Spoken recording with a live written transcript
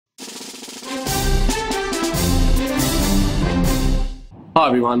Hi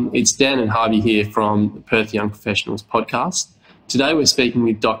everyone, it's Dan and Harvey here from the Perth Young Professionals podcast. Today we're speaking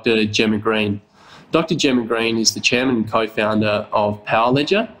with Dr. Jemma Green. Dr. Jemma Green is the chairman and co-founder of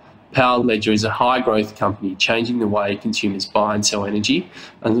PowerLedger. PowerLedger is a high-growth company changing the way consumers buy and sell energy,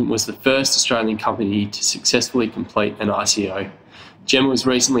 and was the first Australian company to successfully complete an ICO. Jemma was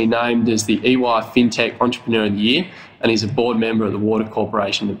recently named as the EY FinTech Entrepreneur of the Year and is a board member of the Water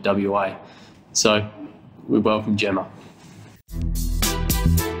Corporation of WA. So we welcome Jemma.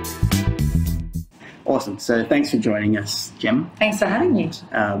 Awesome. So thanks for joining us, Jemma. Thanks for having me.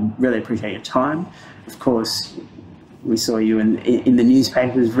 Really appreciate your time. Of course, we saw you in the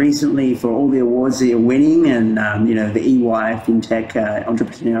newspapers recently for all the awards that you're winning, and the EY FinTech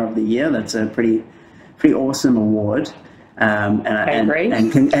Entrepreneur of the Year. That's a pretty awesome award. And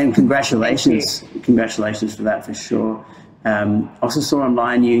congratulations, congratulations for that for sure. Also saw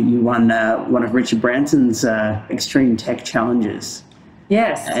online you won one of Richard Branson's Extreme Tech Challenges.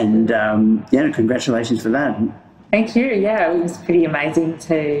 Yes. And congratulations for that. Thank you. Yeah, it was pretty amazing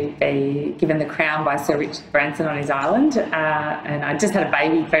to be given the crown by Sir Richard Branson on his island. And I just had a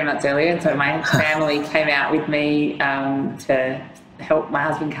baby 3 months earlier, and so my family came out with me to help. My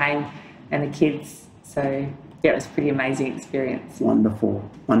husband came and the kids. So yeah, it was a pretty amazing experience. Wonderful,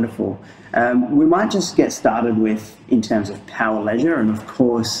 wonderful. We might just get started with, in terms of PowerLedger, and of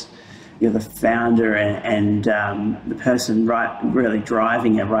course, you're the founder and the person really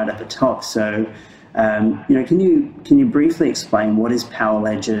driving it right at the top. So, can you briefly explain what is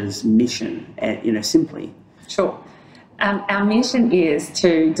PowerLedger's mission? Simply. Sure. Our mission is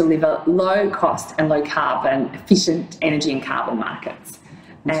to deliver low cost and low carbon efficient energy and carbon markets.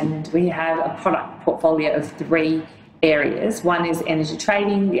 And we have a product portfolio of 3 areas. One is energy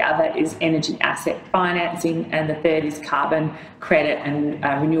trading, the other is energy asset financing, and the third is carbon credit and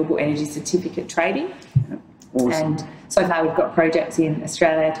renewable energy certificate trading. Awesome. And so far we've got projects in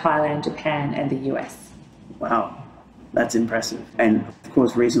Australia, Thailand, Japan and the US. Wow, that's impressive. And of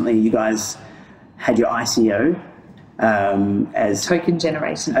course recently you guys had your ICO as token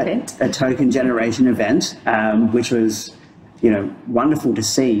generation event. A token generation event, which was wonderful to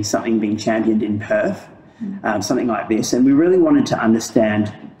see something being championed in Perth. Something like this, and we really wanted to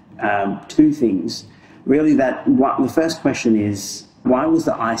understand 2 things. Really, the first question is, why was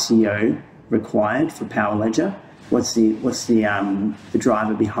the ICO required for PowerLedger? What's the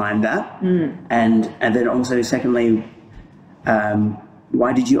driver behind that? And then also, secondly,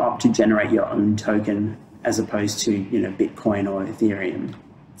 why did you opt to generate your own token as opposed to Bitcoin or Ethereum?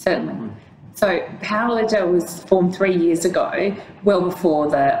 Certainly. So PowerLedger was formed 3 years ago, well before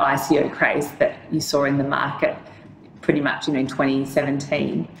the ICO craze that you saw in the market, pretty much in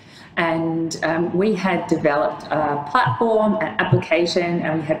 2017. And we had developed a platform, an application,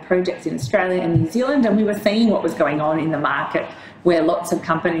 and we had projects in Australia and New Zealand, and we were seeing what was going on in the market, where lots of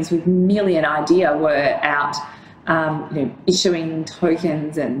companies with merely an idea were out issuing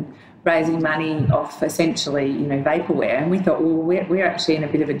tokens and raising money off essentially, vaporware. And we thought, well, we're actually in a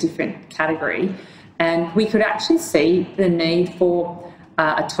bit of a different category. And we could actually see the need for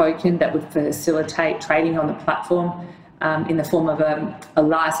a token that would facilitate trading on the platform in the form of a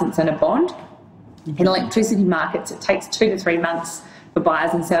license and a bond. In electricity markets, it takes 2 to 3 months for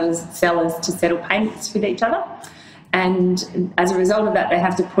buyers and sellers to settle payments with each other. And as a result of that, they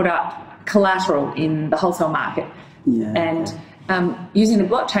have to put up collateral in the wholesale market. Yeah. And using the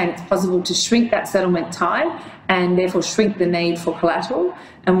blockchain, it's possible to shrink that settlement time and therefore shrink the need for collateral.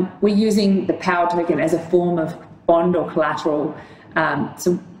 And we're using the Power token as a form of bond or collateral.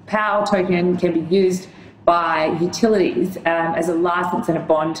 So Power token can be used by utilities as a license and a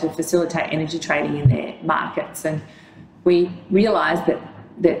bond to facilitate energy trading in their markets. And we realised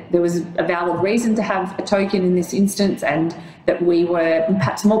that there was a valid reason to have a token in this instance, and that we were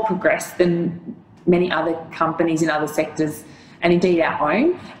perhaps more progressed than many other companies in other sectors, and indeed our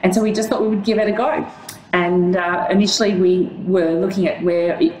own. And so we just thought we would give it a go. And initially we were looking at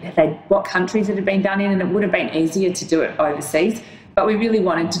what countries it had been done in, and it would have been easier to do it overseas. But we really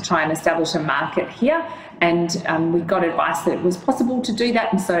wanted to try and establish a market here, and we got advice that it was possible to do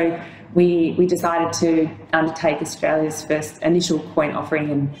that. And so we decided to undertake Australia's first initial coin offering,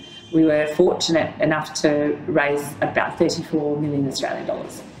 and we were fortunate enough to raise about 34 million Australian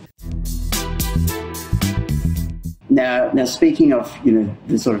dollars. Now, speaking of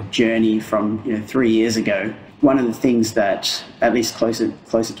the sort of journey from 3 years ago, one of the things that at least closer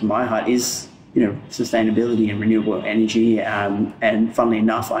to my heart is sustainability and renewable energy. And funnily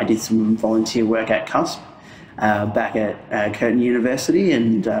enough, I did some volunteer work at CUSP back at Curtin University,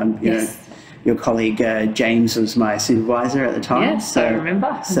 and yes. your colleague James was my supervisor at the time. Yes, I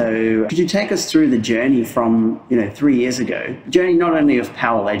remember. So could you take us through the journey from 3 years ago? Journey not only of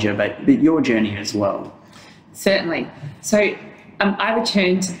Power Ledger, but your journey as well. Certainly. So I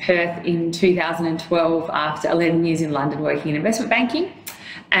returned to Perth in 2012 after 11 years in London working in investment banking.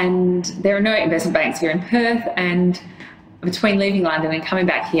 And there are no investment banks here in Perth. And between leaving London and coming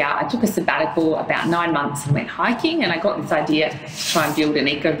back here, I took a sabbatical about 9 months and went hiking. And I got this idea to try and build an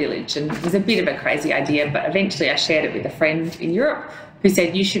eco-village. And it was a bit of a crazy idea, but eventually I shared it with a friend in Europe who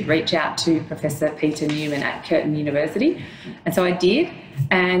said, you should reach out to Professor Peter Newman at Curtin University. And so I did,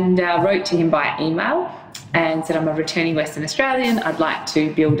 and wrote to him by email and said, I'm a returning Western Australian, I'd like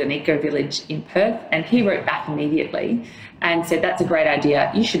to build an eco-village in Perth. And he wrote back immediately and said, that's a great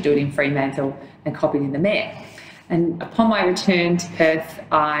idea, you should do it in Fremantle, and copied in the mayor. And upon my return to Perth,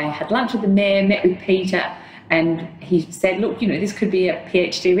 I had lunch with the mayor, met with Peter, and he said, look, this could be a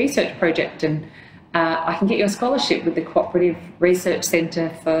PhD research project, and I can get you a scholarship with the Cooperative Research Centre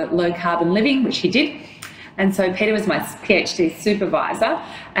for Low Carbon Living, which he did. And so Peter was my PhD supervisor,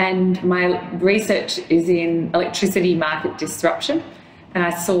 and my research is in electricity market disruption. And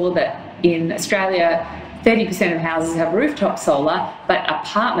I saw that in Australia, 30% of houses have rooftop solar, but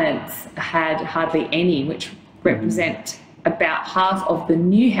apartments had hardly any, which represent about half of the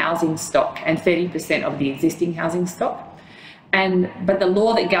new housing stock and 30% of the existing housing stock. But the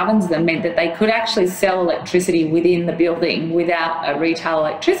law that governs them meant that they could actually sell electricity within the building without a retail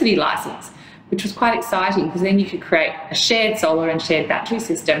electricity licence, which was quite exciting, because then you could create a shared solar and shared battery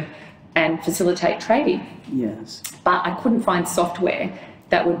system and facilitate trading. Yes. But I couldn't find software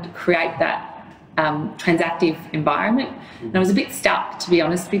that would create that transactive environment. And I was a bit stuck, to be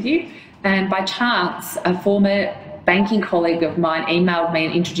honest with you. And by chance, a former banking colleague of mine emailed me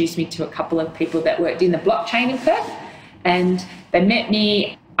and introduced me to a couple of people that worked in the blockchain in Perth. And they met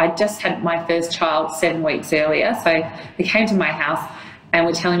me. I just had my first child 7 weeks earlier. So they came to my house and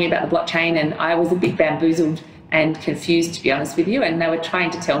were telling me about the blockchain, and I was a bit bamboozled and confused, to be honest with you. And they were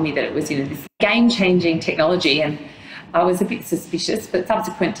trying to tell me that it was this game-changing technology, and I was a bit suspicious. But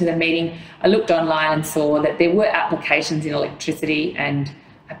subsequent to the meeting, I looked online and saw that there were applications in electricity, and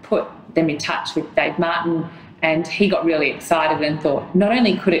I put them in touch with Dave Martin, and he got really excited and thought not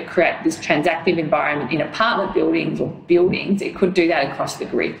only could it create this transactive environment in apartment buildings or buildings, it could do that across the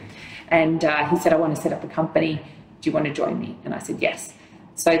grid. And he said, I want to set up a company. Do you want to join me? And I said, yes.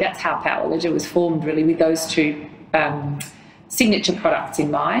 So that's how Power Ledger was formed, really, with those two signature products in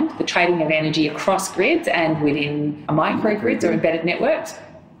mind, the trading of energy across grids and within microgrids or embedded networks.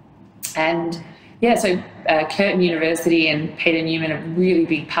 And yeah, so Curtin University and Peter Newman are a really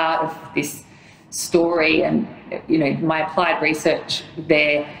big part of this story, and my applied research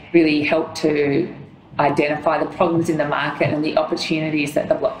there really helped to identify the problems in the market and the opportunities that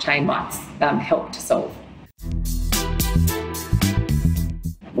the blockchain might help to solve.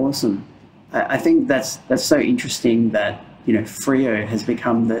 Awesome. I think that's so interesting that Freo has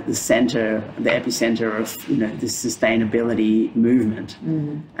become the centre, the epicenter of this sustainability movement.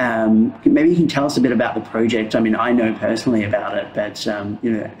 Maybe you can tell us a bit about the project. I mean, I know personally about it, but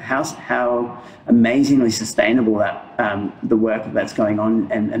how amazingly sustainable that the work that's going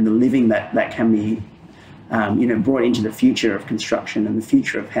on and the living that can be brought into the future of construction and the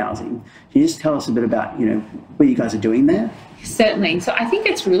future of housing. Can you just tell us a bit about what you guys are doing there? Certainly. So I think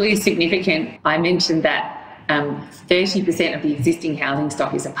it's really significant. I mentioned that 30% of the existing housing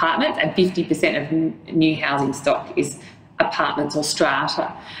stock is apartments and 50% of new housing stock is apartments or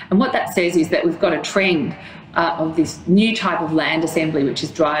strata. And what that says is that we've got a trend of this new type of land assembly which is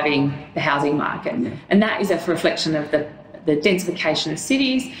driving the housing market. Yeah. And that is a reflection of the densification of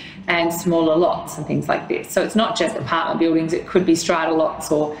cities and smaller lots and things like this. So it's not just apartment buildings, it could be strata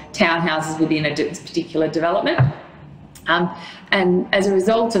lots or townhouses within a particular development. And as a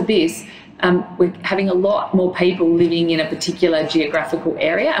result of this, we're having a lot more people living in a particular geographical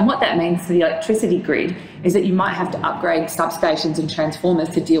area. And what that means to the electricity grid is that you might have to upgrade substations and transformers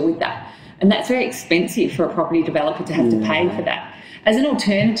to deal with that. And that's very expensive for a property developer to have to pay for that. As an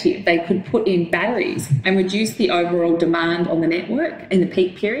alternative, they could put in batteries and reduce the overall demand on the network in the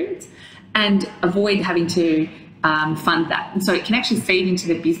peak periods and avoid having to fund that. And so it can actually feed into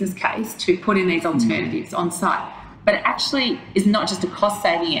the business case to put in these alternatives on site. But it actually is not just a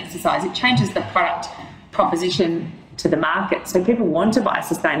cost-saving exercise. It changes the product proposition to the market. So people want to buy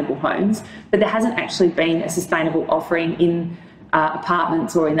sustainable homes, but there hasn't actually been a sustainable offering in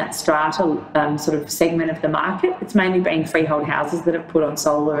apartments or in that strata sort of segment of the market. It's mainly been freehold houses that have put on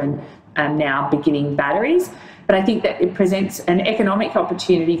solar and now beginning batteries. But I think that it presents an economic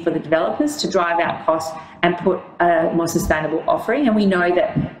opportunity for the developers to drive out costs and put a more sustainable offering. And we know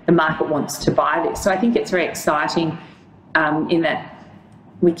that the market wants to buy this. So I think it's very exciting in that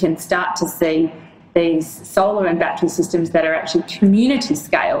we can start to see these solar and battery systems that are actually community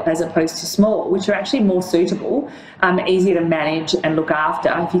scale as opposed to small, which are actually more suitable, easier to manage and look after.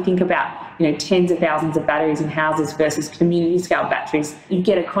 If you think about, tens of thousands of batteries in houses versus community scale batteries, you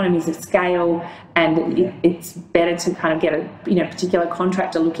get economies of scale, and it's better to kind of get a particular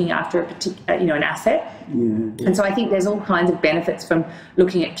contractor looking after an asset. Yeah. And so I think there's all kinds of benefits from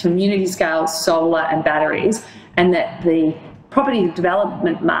looking at community scale solar and batteries, and that the property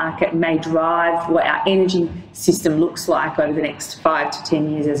development market may drive what our energy system looks like over the next 5 to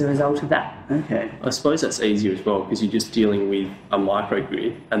 10 years as a result of that. Okay. I suppose that's easier as well, because you're just dealing with a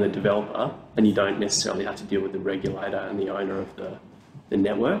microgrid and the developer, and you don't necessarily have to deal with the regulator and the owner of the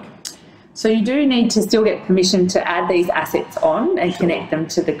network. So you do need to still get permission to add these assets on and connect them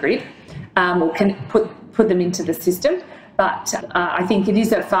to the grid, or can put them into the system. But I think it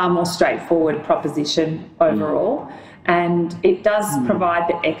is a far more straightforward proposition overall. And it does provide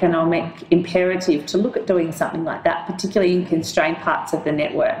the economic imperative to look at doing something like that, particularly in constrained parts of the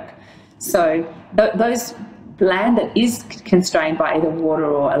network. So those land that is constrained by either water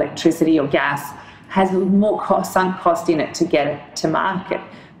or electricity or gas has more sunk cost in it to get it to market.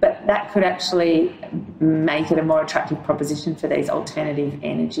 But that could actually make it a more attractive proposition for these alternative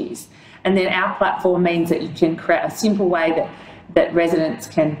energies. And then our platform means that you can create a simple way that residents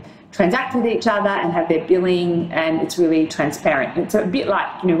can transact with each other and have their billing, and it's really transparent. It's a bit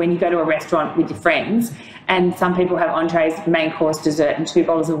like, when you go to a restaurant with your friends and some people have entrees, main course, dessert and 2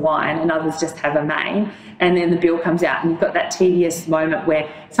 bottles of wine, and others just have a main, and then the bill comes out and you've got that tedious moment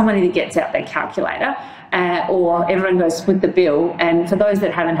where someone either gets out their calculator or everyone goes split the bill. And for those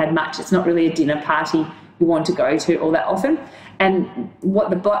that haven't had much, it's not really a dinner party you want to go to all that often. And what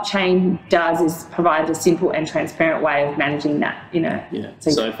the blockchain does is provide a simple and transparent way of managing that, Yeah.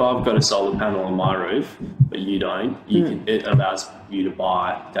 So if I've got a solar panel on my roof, but you don't, it allows you to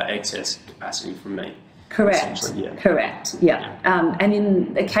buy that excess capacity from me. Correct. Yeah. Correct. Yeah. And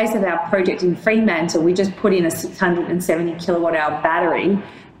in the case of our project in Fremantle, we just put in a 670 kilowatt hour battery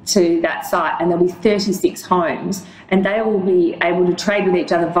to that site, and there'll be 36 homes, and they will be able to trade with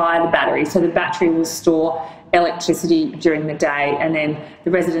each other via the battery. So the battery will store electricity during the day, and then the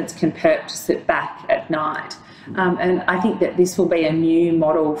residents can purchase it back at night. And I think that this will be a new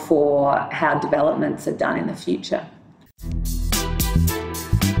model for how developments are done in the future.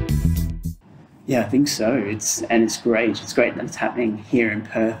 Yeah, I think so. It's great. It's great that it's happening here in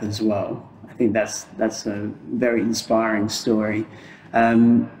Perth as well. I think that's a very inspiring story.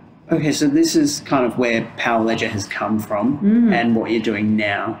 Okay, so this is kind of where Power Ledger has come from and what you're doing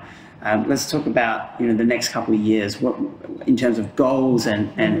now. Let's talk about the next couple of years. What, in terms of goals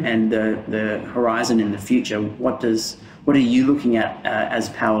and the horizon in the future, what are you looking at as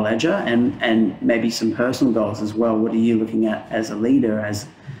Power Ledger, and maybe some personal goals as well? What are you looking at as a leader, as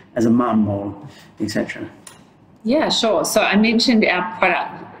a mum, or etc.? Yeah, sure. So I mentioned our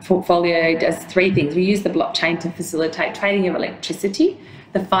product portfolio does 3 things. We use the blockchain to facilitate trading of electricity,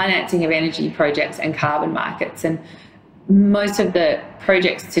 the financing of energy projects and carbon markets. And most of the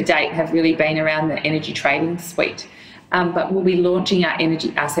projects to date have really been around the energy trading suite. But we'll be launching our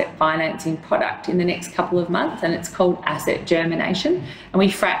energy asset financing product in the next couple of months, and it's called Asset Germination. And we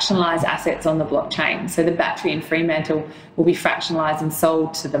fractionalise assets on the blockchain. So the battery in Fremantle will be fractionalised and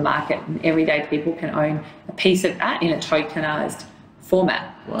sold to the market, and everyday people can own a piece of that in a tokenised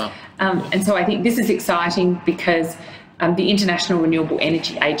format. Wow. And so I think this is exciting because the International Renewable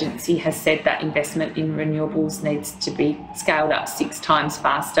Energy Agency has said that investment in renewables needs to be scaled up 6 times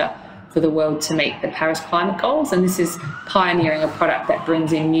faster for the world to meet the Paris climate goals, and this is pioneering a product that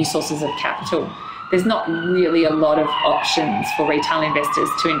brings in new sources of capital. There's not really a lot of options for retail investors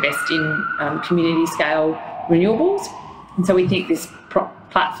to invest in community scale renewables, and so we think this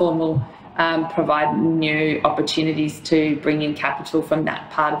platform will provide new opportunities to bring in capital from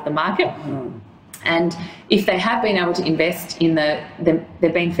that part of the market. And if they have been able to invest in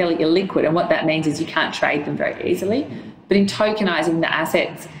they've been fairly illiquid, and what that means is you can't trade them very easily. But in tokenising the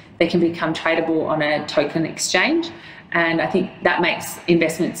assets, they can become tradable on a token exchange, and I think that makes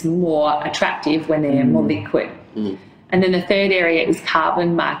investments more attractive when they're more liquid. And then the third area is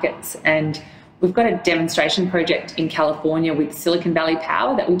carbon markets, and we've got a demonstration project in California with Silicon Valley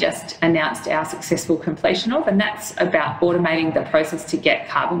Power that we just announced our successful completion of, and that's about automating the process to get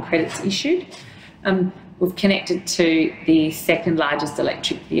carbon credits issued. We've connected to the 2nd largest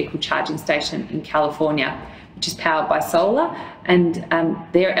electric vehicle charging station in California, which is powered by solar, and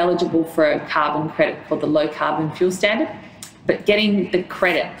they're eligible for a carbon credit called the Low Carbon Fuel Standard. But getting the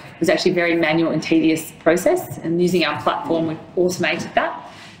credit was actually a very manual and tedious process, and using our platform, we've automated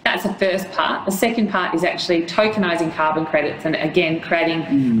that. That's the first part. The second part is actually tokenising carbon credits and, again,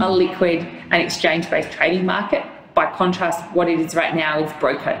 creating a liquid and exchange-based trading market. By contrast, what it is right now is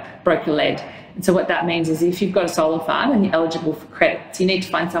broker-led. And so what that means is if you've got a solar farm and you're eligible for credits, you need to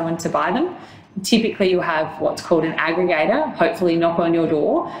find someone to buy them. Typically, you'll have what's called an aggregator, hopefully knock on your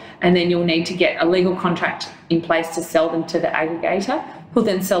door, and then you'll need to get a legal contract in place to sell them to the aggregator, who'll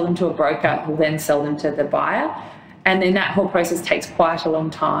then sell them to a broker, who'll then sell them to the buyer. And then that whole process takes quite a long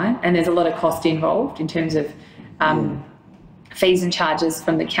time, and there's a lot of cost involved in terms of fees and charges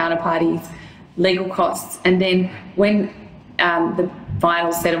from the counterparties, legal costs, and then when the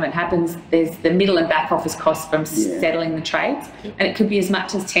final settlement happens, there's the middle and back office costs from settling the trades, and it could be as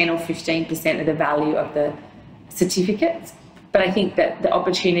much as 10 or 15% of the value of the certificates. But I think that the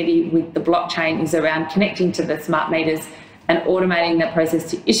opportunity with the blockchain is around connecting to the smart meters and automating that process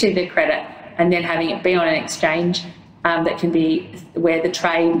to issue the credit, and then having it be on an exchange that can be where the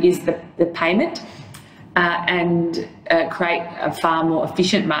trade is the payment, and create a far more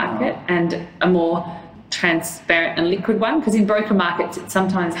efficient market and a more transparent and liquid one. Because in broker markets, it's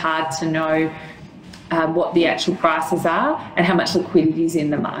sometimes hard to know what the actual prices are and how much liquidity is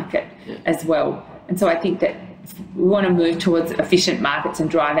in the market as well. And so I think that we want to move towards efficient markets and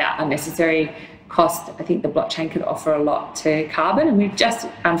drive out unnecessary cost. I think the blockchain could offer a lot to carbon, and we've just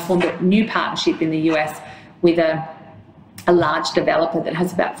formed a new partnership in the US with a large developer that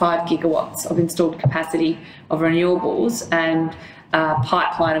has about 5 gigawatts of installed capacity of renewables and a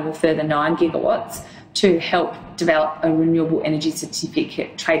pipeline of a further 9 gigawatts to help develop a renewable energy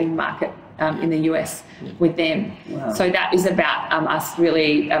certificate trading market in the US with them. Wow. So that is about us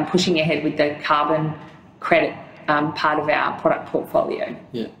really pushing ahead with the carbon credit part of our product portfolio.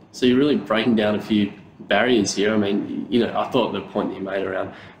 Yeah. So you're really breaking down a few barriers here. I mean, I thought the point that you made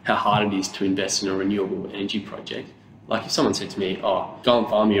around how hard it is to invest in a renewable energy project, like if someone said to me, oh, go and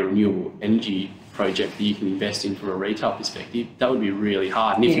find me a renewable energy project that you can invest in from a retail perspective, that would be really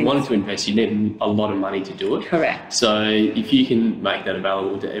hard. And if you wanted to invest, you need a lot of money to do it. Correct. So if you can make that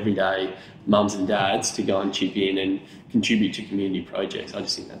available to everyday mums and dads to go and chip in and contribute to community projects, I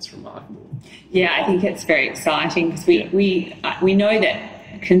just think that's remarkable. Yeah, I think it's very exciting because we know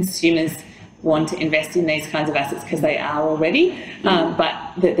that consumers want to invest in these kinds of assets because they are already,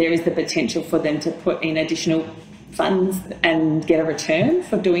 but that there is the potential for them to put in additional funds and get a return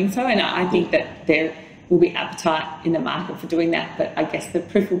for doing so. And I think that there will be appetite in the market for doing that, but I guess the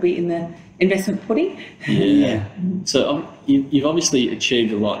proof will be in the investment pudding. Yeah. So you've obviously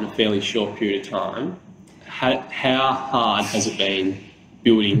achieved a lot in a fairly short period of time. How hard has it been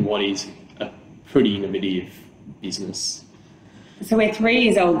building what is a pretty innovative business? So we're 3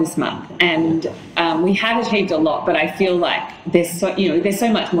 years old this month, and we have achieved a lot, but I feel like there's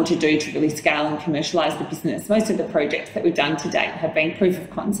so much more to do to really scale and commercialise the business. Most of the projects that we've done to date have been proof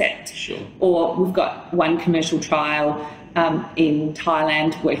of concept. Sure. Or we've got one commercial trial in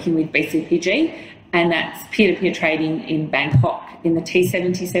Thailand working with BCPG, and that's peer-to-peer trading in Bangkok in the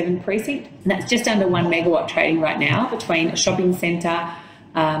T77 precinct. And that's just under 1 megawatt trading right now between a shopping centre,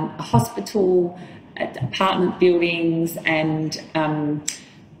 a hospital, apartment buildings, and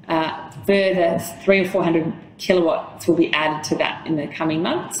further 300 or 400 kilowatts will be added to that in the coming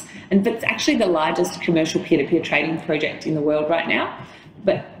months. And it's actually the largest commercial peer-to-peer trading project in the world right now.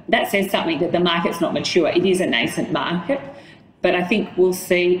 But that says something, that the market's not mature. It is a nascent market, but I think we'll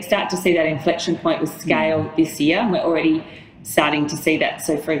start to see that inflection point with scale this year, and we're already starting to see that.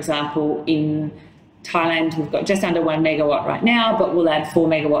 So, for example, in Thailand, we've got just under 1 megawatt right now, but we'll add 4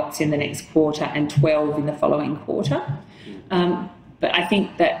 megawatts in the next quarter and 12 in the following quarter. But I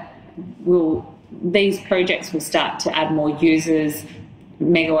think that these projects will start to add more users,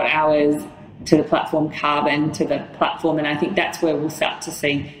 megawatt hours to the platform, carbon to the platform, and I think that's where we'll start to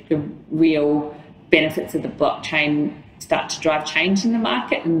see the real benefits of the blockchain start to drive change in the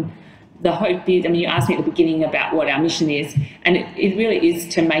market. And the hope is, you asked me at the beginning about what our mission is, and it really is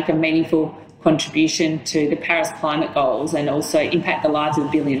to make a meaningful contribution to the Paris climate goals and also impact the lives of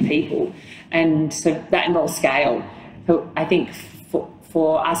 1 billion people. And so that involves scale. So I think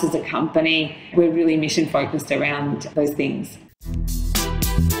for us as a company, we're really mission focused around those things.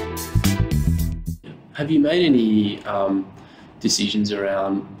 Have you made any decisions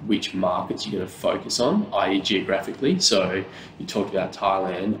around which markets you're going to focus on, i.e. geographically? So you talked about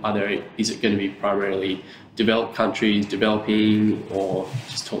Thailand. Is it going to be primarily developed countries, developing, or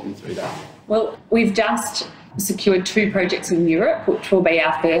just talk me through that? Well, we've just secured 2 projects in Europe, which will be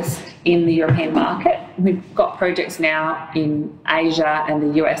our first in the European market. We've got projects now in Asia and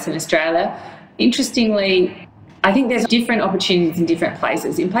the US and Australia. Interestingly, I think there's different opportunities in different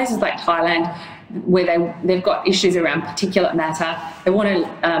places. In places like Thailand, where they've got issues around particulate matter, they want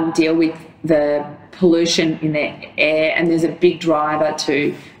to deal with the pollution in their air, and there's a big driver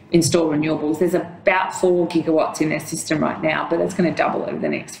to install renewables. There's about 4 gigawatts in their system right now, but that's going to double over the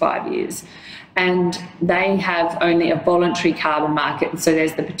next 5 years. And they have only a voluntary carbon market, so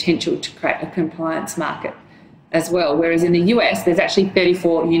there's the potential to create a compliance market as well. Whereas in the US, there's actually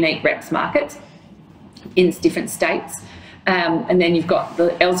 34 unique REPS markets in different states. And then you've got the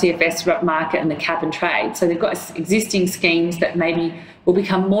LCFS market and the cap and trade. So they've got existing schemes that maybe will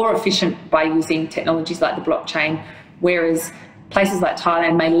become more efficient by using technologies like the blockchain, whereas places like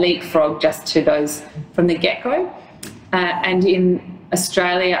Thailand may leapfrog just to those from the get-go. And in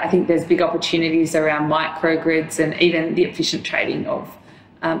Australia, I think there's big opportunities around microgrids and even the efficient trading of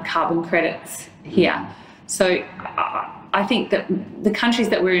carbon credits here. So I think that the countries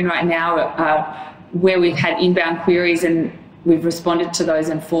that we're in right now are where we've had inbound queries and we've responded to those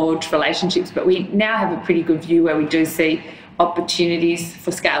and forged relationships, but we now have a pretty good view where we do see opportunities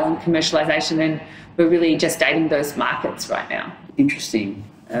for scale and commercialisation, and we're really just dating those markets right now. Interesting.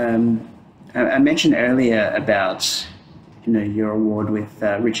 I mentioned earlier about your award with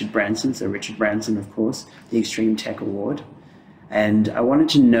Richard Branson, so Richard Branson, of course, the Extreme Tech Award, and I wanted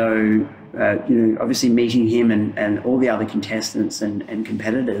to know, obviously meeting him and all the other contestants and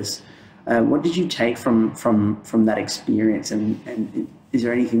competitors. What did you take from that experience, and is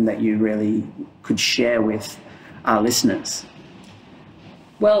there anything that you really could share with our listeners?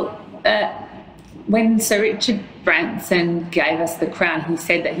 Well, when Sir Richard Branson gave us the crown, he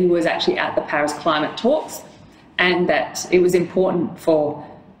said that he was actually at the Paris climate talks, and that it was important for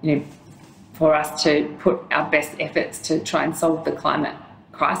us to put our best efforts to try and solve the climate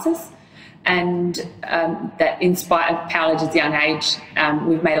crisis. And that in spite of Powerledger's young age,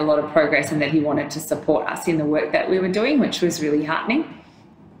 we've made a lot of progress, and that he wanted to support us in the work that we were doing, which was really heartening.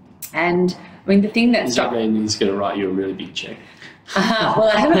 And I mean, the thing that does that mean he's going to write you a really big check? Well,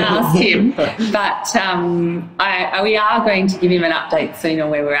 I haven't asked him, but we are going to give him an update so you know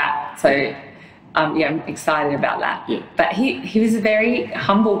where we're at. So I'm excited about that. Yeah. But he was a very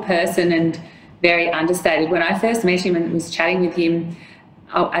humble person and very understated. When I first met him and was chatting with him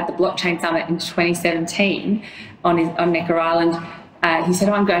at the Blockchain Summit in 2017 on Necker Island, he said,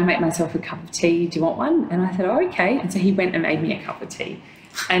 I'm going to make myself a cup of tea. Do you want one? And I said, oh, okay. And so he went and made me a cup of tea.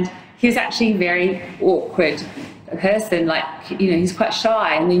 And he was actually a very awkward person, he's quite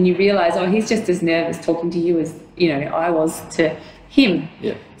shy. And then you realise, he's just as nervous talking to you as, I was to him.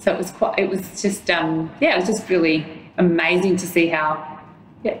 Yeah. So it was just really amazing to see how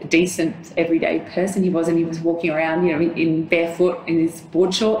decent, everyday person he was, and he was walking around, in barefoot in his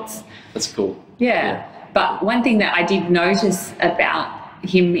board shorts. That's cool. Yeah. But one thing that I did notice about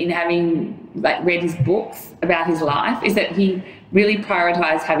him in having read his books about his life is that he really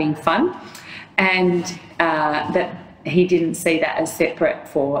prioritised having fun, and that he didn't see that as separate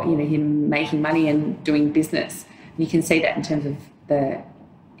for him making money and doing business. And you can see that in terms of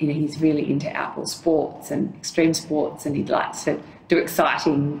he's really into outdoor sports and extreme sports, and he'd like to do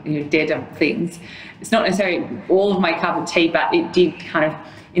exciting, daredevil things. It's not necessarily all of my cup of tea, but it did kind of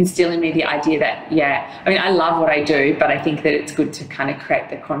instill in me the idea that, I love what I do, but I think that it's good to kind of create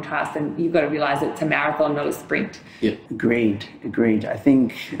the contrast, and you've got to realise it's a marathon, not a sprint. Yeah, agreed. I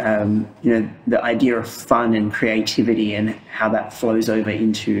think, the idea of fun and creativity and how that flows over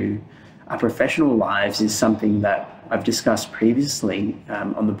into our professional lives is something that I've discussed previously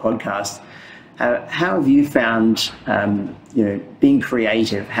on the podcast. How have you found, being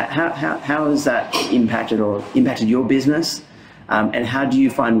creative? How has that impacted your business? And how do you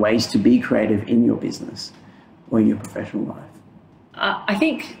find ways to be creative in your business or in your professional life? I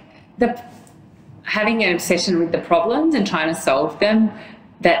think having an obsession with the problems and trying to solve them,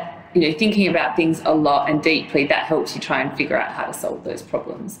 that, thinking about things a lot and deeply, that helps you try and figure out how to solve those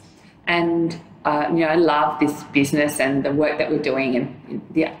problems. And, I love this business and the work that we're doing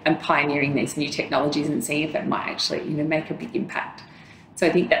and pioneering these new technologies and seeing if it might actually, make a big impact. So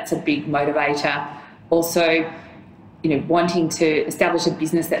I think that's a big motivator. Also, wanting to establish a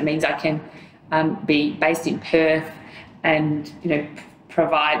business that means I can be based in Perth and,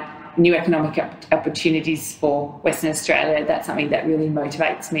 provide new economic opportunities for Western Australia. That's something that really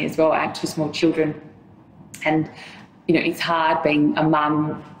motivates me as well. I have 2 small children, and, it's hard being a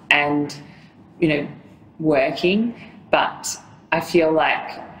mum and, working, but I feel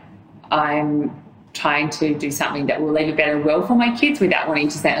like I'm trying to do something that will leave a better world for my kids without wanting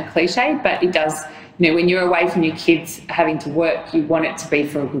to sound cliche, but it does. When you're away from your kids having to work, you want it to be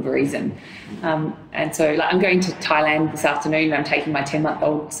for a good reason. And so I'm going to Thailand this afternoon. I'm taking my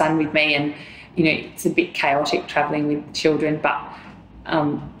 10-month-old son with me, and you know, it's a bit chaotic travelling with children. But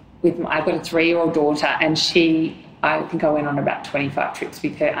I've got a 3-year-old daughter, and I think I went on about 25 trips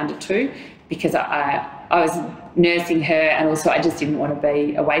with her under 2, because I was nursing her, and also I just didn't want to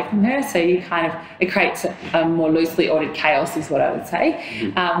be away from her. So it creates a more loosely ordered chaos, is what I would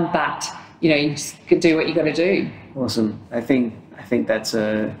say. But you know, you just do what you got to do. Awesome. I think it's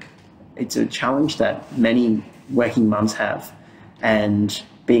a challenge that many working mums have, and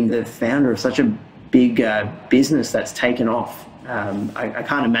being the founder of such a big business that's taken off, I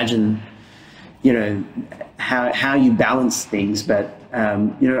can't imagine, you know, how you balance things. But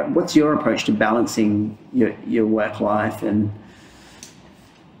you know, what's your approach to balancing your work life? And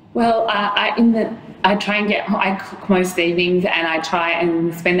well, I try and I cook most evenings, and I try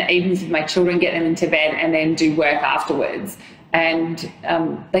and spend the evenings with my children, get them into bed, and then do work afterwards. And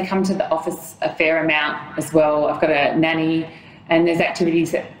they come to the office a fair amount as well. I've got a nanny, and there's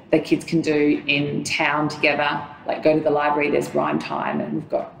activities that the kids can do in town together, like go to the library. There's rhyme time, and we've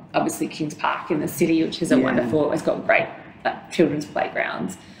got obviously Kings Park in the city, which is a wonderful. It's got great children's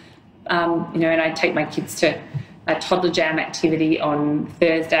playgrounds. You know, and I take my kids to a toddler jam activity on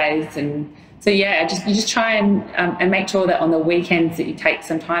Thursdays, and so you just try and make sure that on the weekends that you take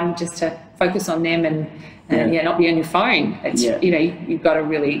some time just to focus on them and not be on your phone. It's you know, you've got to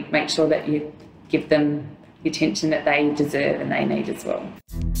really make sure that you give them the attention that they deserve and they need as well.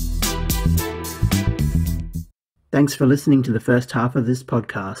 thanks for listening to the first half of this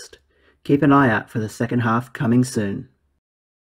podcast. Keep an eye out for the second half coming soon.